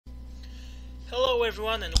Hello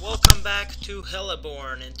everyone and welcome back to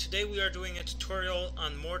Heliborne, and today we are doing a tutorial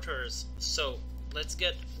on mortars. So let's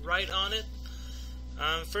get right on it.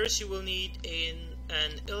 First you will need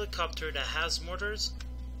an helicopter that has mortars.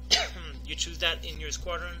 You choose that in your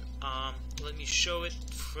squadron. Let me show it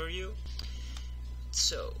for you.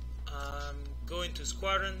 So go into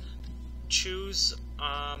squadron, choose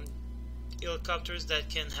helicopters that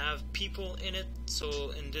can have people in it.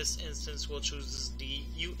 So in this instance we'll choose the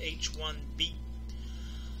UH-1B.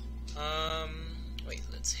 Wait,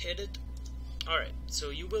 let's hit it. Alright,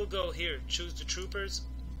 so you will go here, choose the troopers,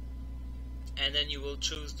 and then you will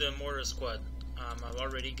choose the mortar squad. I've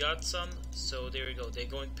already got some, so there you go. They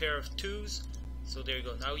go in pair of twos, so there you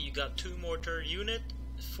go. Now you got 2 mortar unit,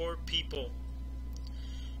 4 people,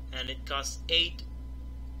 and it costs 8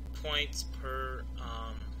 points per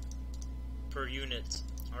unit.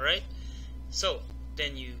 Alright, so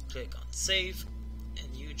then you click on save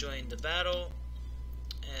and you join the battle,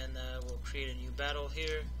 and we'll create a new battle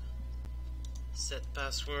here. Set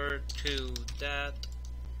password to that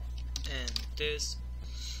and this,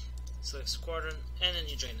 select squadron, and then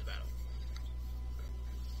you join the battle.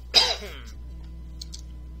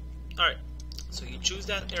 Alright, so you choose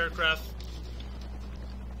that aircraft,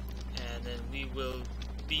 and then we will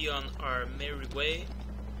be on our merry way.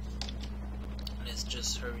 Let's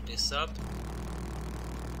just hurry this up.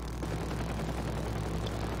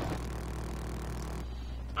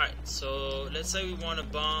 Alright, so let's say we want to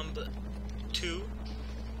bomb 2.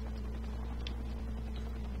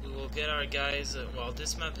 We will get our guys, well,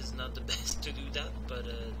 this map is not the best to do that, but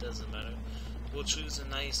it doesn't matter. We'll choose a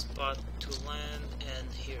nice spot to land,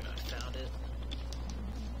 and here, I found it.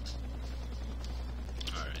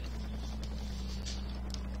 Alright.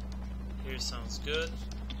 Here sounds good.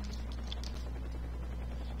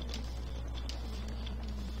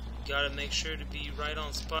 Gotta make sure to be right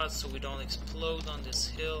on spot so we don't explode on this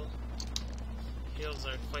hill. Hills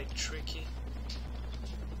are quite tricky.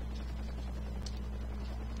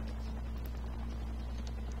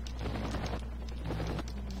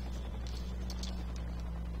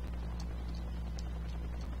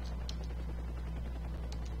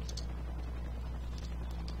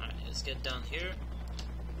 Alright, let's get down here.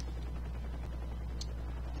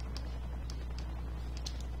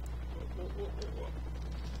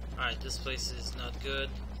 Alright, this place is not good.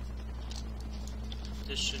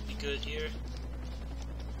 This should be good here.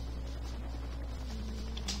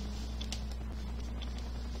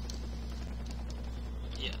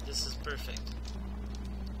 Yeah, this is perfect.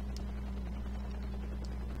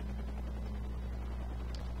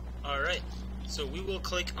 Alright, so we will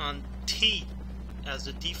click on T as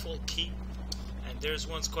the default key, and there's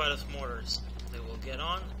one squad of mortars. They will get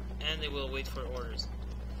on and they will wait for orders.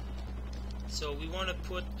 So we want to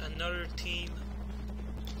put another team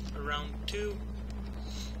around 2,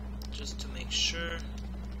 just to make sure.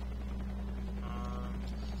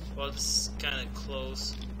 Well, this is kind of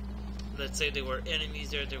close. Let's say there were enemies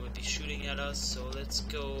there, they would be shooting at us. So let's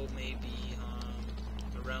go maybe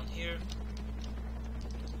around here.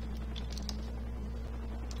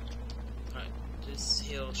 Alright, this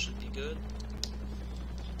hill should be good.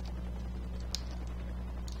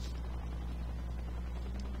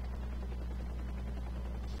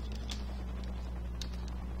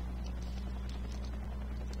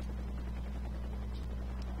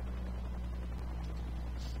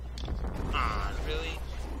 Really?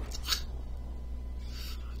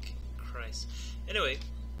 Fucking Christ. Anyway,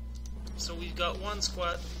 so we've got one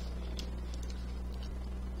squad.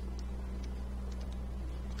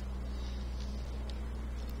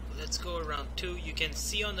 Let's go around 2. You can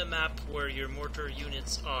see on the map where your mortar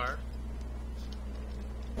units are.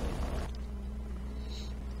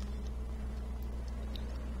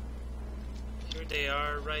 Here they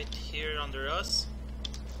are, right here under us.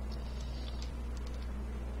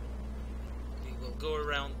 Go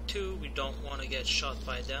around 2, we don't want to get shot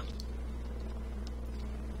by them.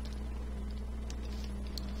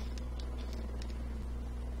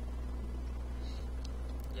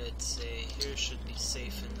 Let's say here should be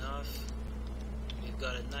safe enough. We've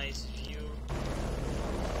got a nice view.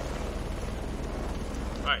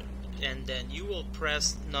 Alright, and then you will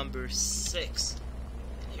press number 6.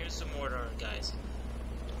 And here's the mortar, guys.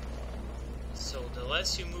 So the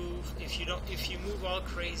less you move, if you move all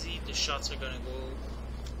crazy, the shots are gonna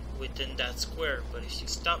go within that square. But if you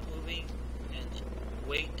stop moving and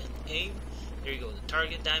wait and aim, there you go. The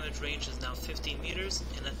target damage range is now 15 meters,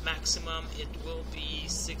 and at maximum it will be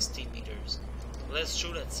 60 meters. Let's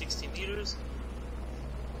shoot at 60 meters.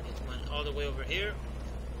 It went all the way over here.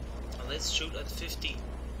 And let's shoot at 15.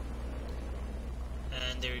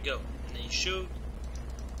 And there you go. And then you shoot.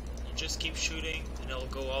 just keep shooting and it'll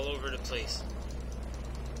go all over the place.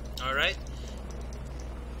 Alright?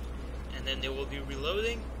 And then they will be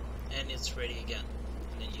reloading and it's ready again.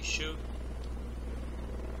 And then you shoot,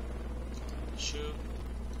 shoot,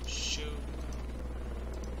 shoot,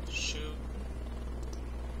 shoot,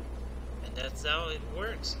 and that's how it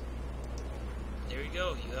works. There you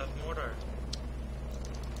go, you have mortar.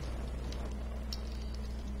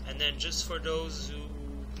 And then just for those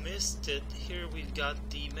who missed it, here we've got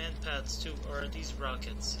the man pads too, or these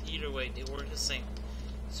rockets. Either way, they work the same.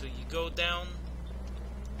 So you go down,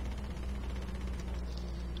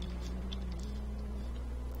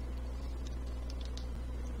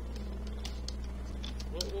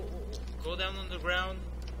 go down on the ground,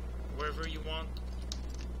 wherever you want,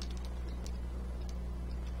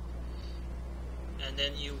 and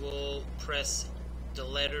then you will press the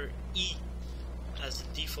letter E as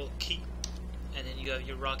the default key, and then you have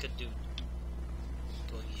your rocket dude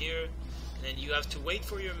going here, and then you have to wait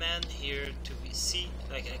for your man here to be see.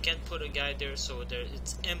 Like I can't put a guy there, so there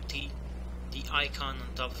it's empty, the icon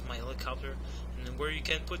on top of my helicopter, and then where you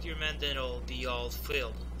can put your man, then it'll be all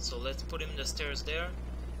filled. So let's put him in the stairs there,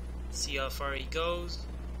 see how far he goes,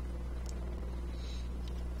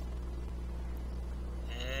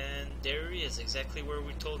 and there he is, exactly where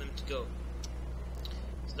we told him to go.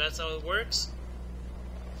 So that's how it works.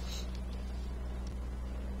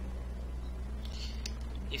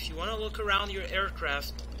 If you want to look around your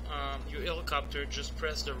aircraft, your helicopter, just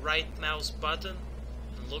press the right mouse button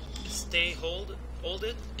and look, hold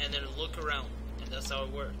it, and then look around, and that's how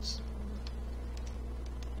it works.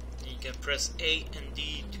 You can press A and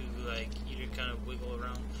D to like either kind of wiggle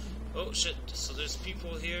around. Oh shit, so there's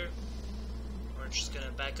people here. We're just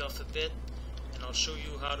gonna back off a bit and I'll show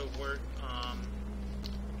you how to work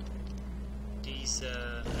these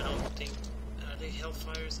I don't think, are they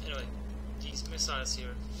Hellfires? Anyway, these missiles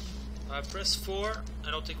here. Press 4.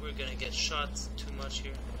 I don't think we're gonna get shot too much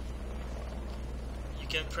here. You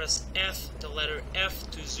can press F, the letter F,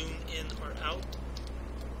 to zoom in or out.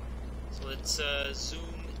 So let's zoom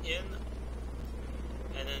in,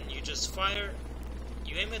 and then you just fire.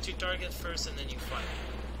 You aim at your target first and then you fire.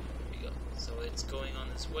 There you go. So it's going on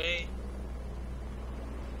its way,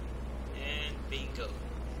 and bingo,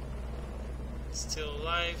 it's still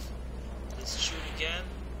alive. Let's shoot again.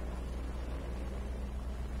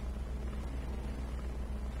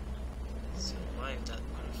 It's still alive, that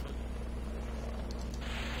motherfucker.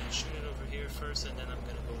 I'm gonna shoot it over here first and then I'm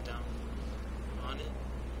gonna go down on it.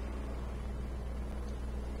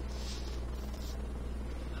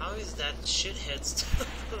 How is that shithead still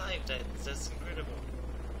alive? That's incredible.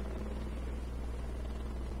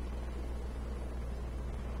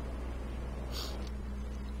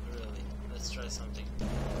 Really? Let's try something.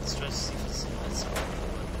 Let's try to see if it's something.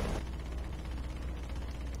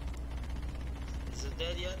 Is it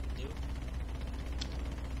dead yet? No.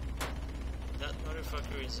 That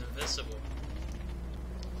motherfucker is invisible.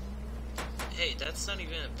 Hey, that's not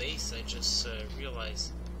even a base, I just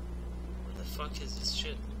realized. What the fuck is this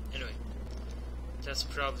shit? Anyway, that's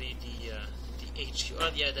probably the HQ.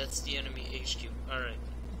 Oh yeah, that's the enemy HQ. Alright.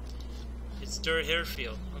 It's their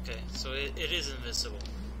airfield. Okay, so it is invisible.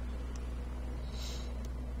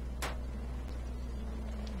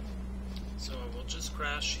 So we'll just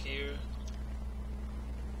crash here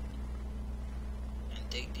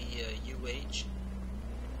and take the UH.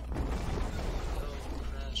 Oh,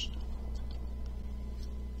 crashed.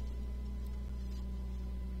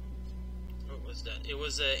 What was that? It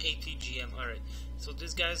was a ATGM. Alright, so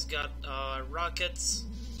this guy's got rockets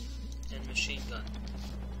and machine gun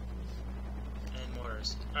and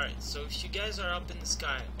mortars. Alright, so if you guys are up in the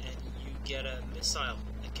sky and you get a missile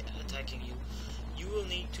attacking you, you will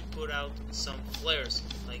need to put out some flares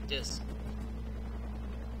like this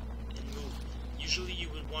and move. Usually you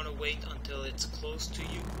would want to wait until it's close to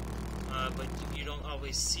you, but you don't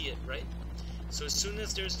always see it, right? So as soon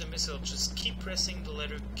as there's the missile, just keep pressing the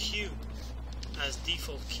letter Q as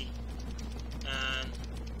default key, and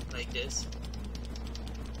like this,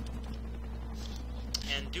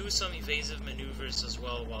 and do some evasive maneuvers as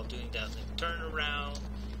well while doing that, like turn around,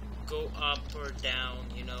 go up or down,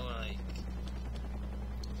 you know, like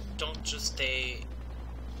don't just stay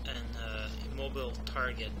an immobile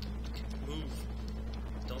target. Move.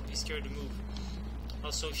 Don't be scared to move.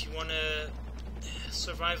 Also, if you want to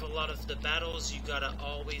survive a lot of the battles, you gotta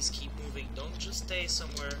always keep moving. Don't just stay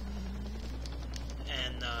somewhere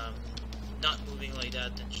and not moving like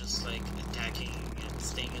that and just like attacking and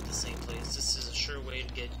staying at the same place. This is a sure way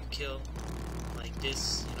to get you killed. Like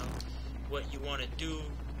this, you know. What you want to do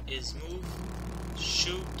is move,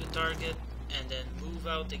 shoot the target, and then move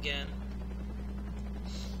out again,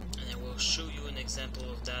 and then example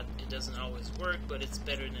of that. It doesn't always work, but it's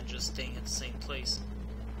better than just staying at the same place.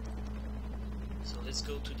 So let's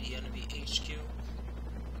go to the enemy HQ.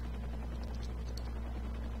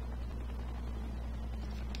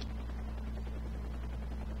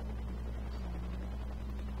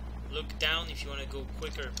 Look down if you want to go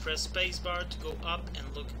quicker. Press spacebar to go up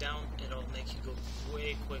and look down. It'll make you go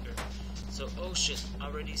way quicker. So, oh shit,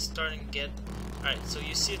 already starting to get... Alright, so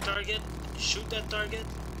you see a target, shoot that target,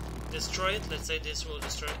 destroy it, let's say this will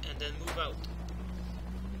destroy it, and then move out.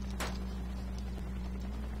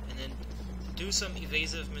 And then do some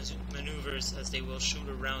evasive maneuvers as they will shoot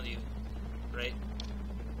around you. Right?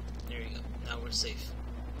 There you go. Now we're safe.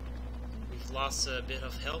 We've lost a bit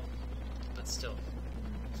of help, but still.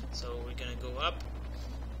 So we're gonna go up.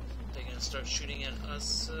 They're gonna start shooting at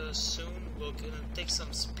us soon. We're gonna take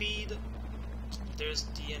some speed. There's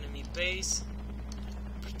the enemy base.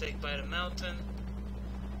 Protect by the mountain.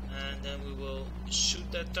 And then we will shoot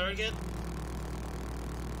that target.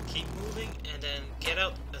 Keep moving and then get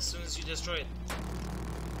out as soon as you destroy it.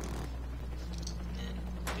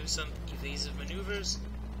 And do some evasive maneuvers.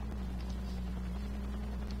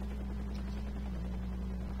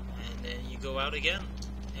 And then you go out again.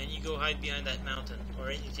 And you go hide behind that mountain or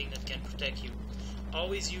anything that can protect you.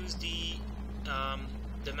 Always use the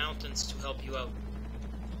mountains to help you out.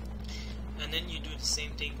 And then you do the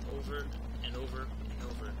same thing over and over and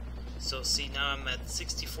over. So see, now I'm at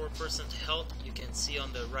 64% health. You can see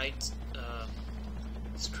on the right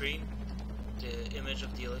screen the image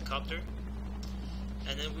of the helicopter.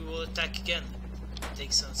 And then we will attack again.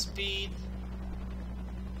 Take some speed.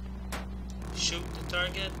 Shoot the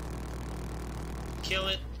target. Kill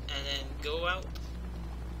it. And then go out.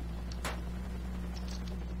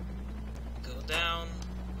 Go down.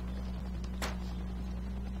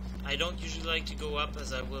 I don't usually like to go up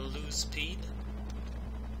as I will lose speed.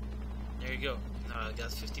 There you go. Now I got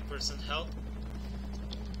 50% health.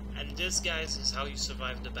 And this, guys, is how you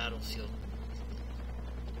survive the battlefield.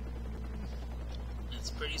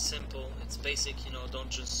 It's pretty simple. It's basic, you know, don't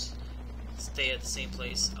just stay at the same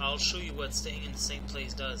place. I'll show you what staying in the same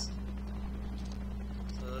place does.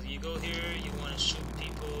 So if you go here, you want to shoot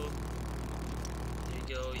people. There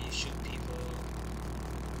you go, you shoot people.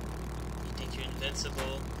 You think you're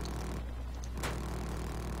invincible.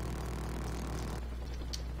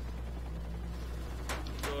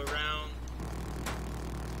 You go around.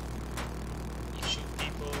 You shoot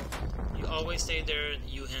people. You always stay there and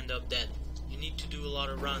you end up dead. You need to do a lot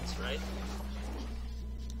of runs, right?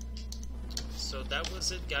 So that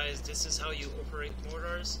was it, guys. This is how you operate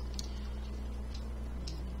mortars.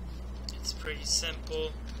 It's pretty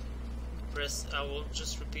simple. Press, I will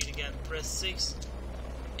just repeat again, press 6,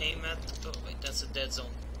 aim at, oh wait, that's a dead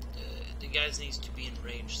zone. The guys needs to be in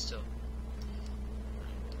range still.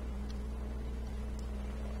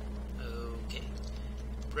 Okay.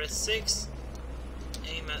 Press 6,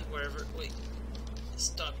 aim at wherever, wait,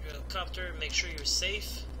 stop your helicopter, make sure you're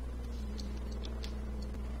safe.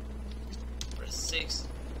 Press 6,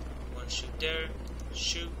 one shoot there,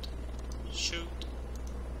 shoot, shoot.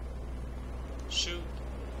 Shoot,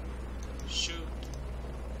 shoot,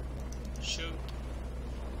 shoot,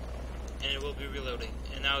 and it will be reloading.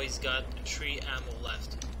 And now he's got 3 ammo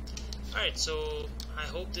left. Alright, so I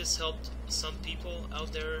hope this helped some people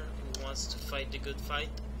out there who wants to fight the good fight.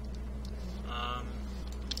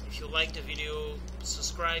 If you liked the video,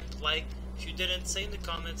 subscribe, like. If you didn't, say in the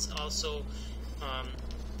comments. Also,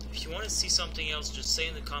 if you want to see something else, just say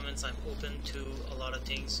in the comments. I'm open to a lot of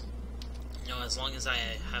things, you know, as long as I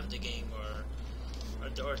have the game or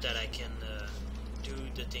that I can do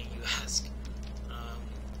the thing you ask.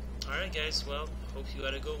 Alright guys, well, hope you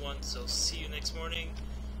had a good one, so see you next morning.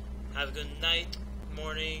 Have a good night,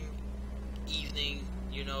 morning, evening,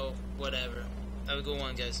 you know, whatever. Have a good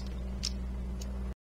one, guys.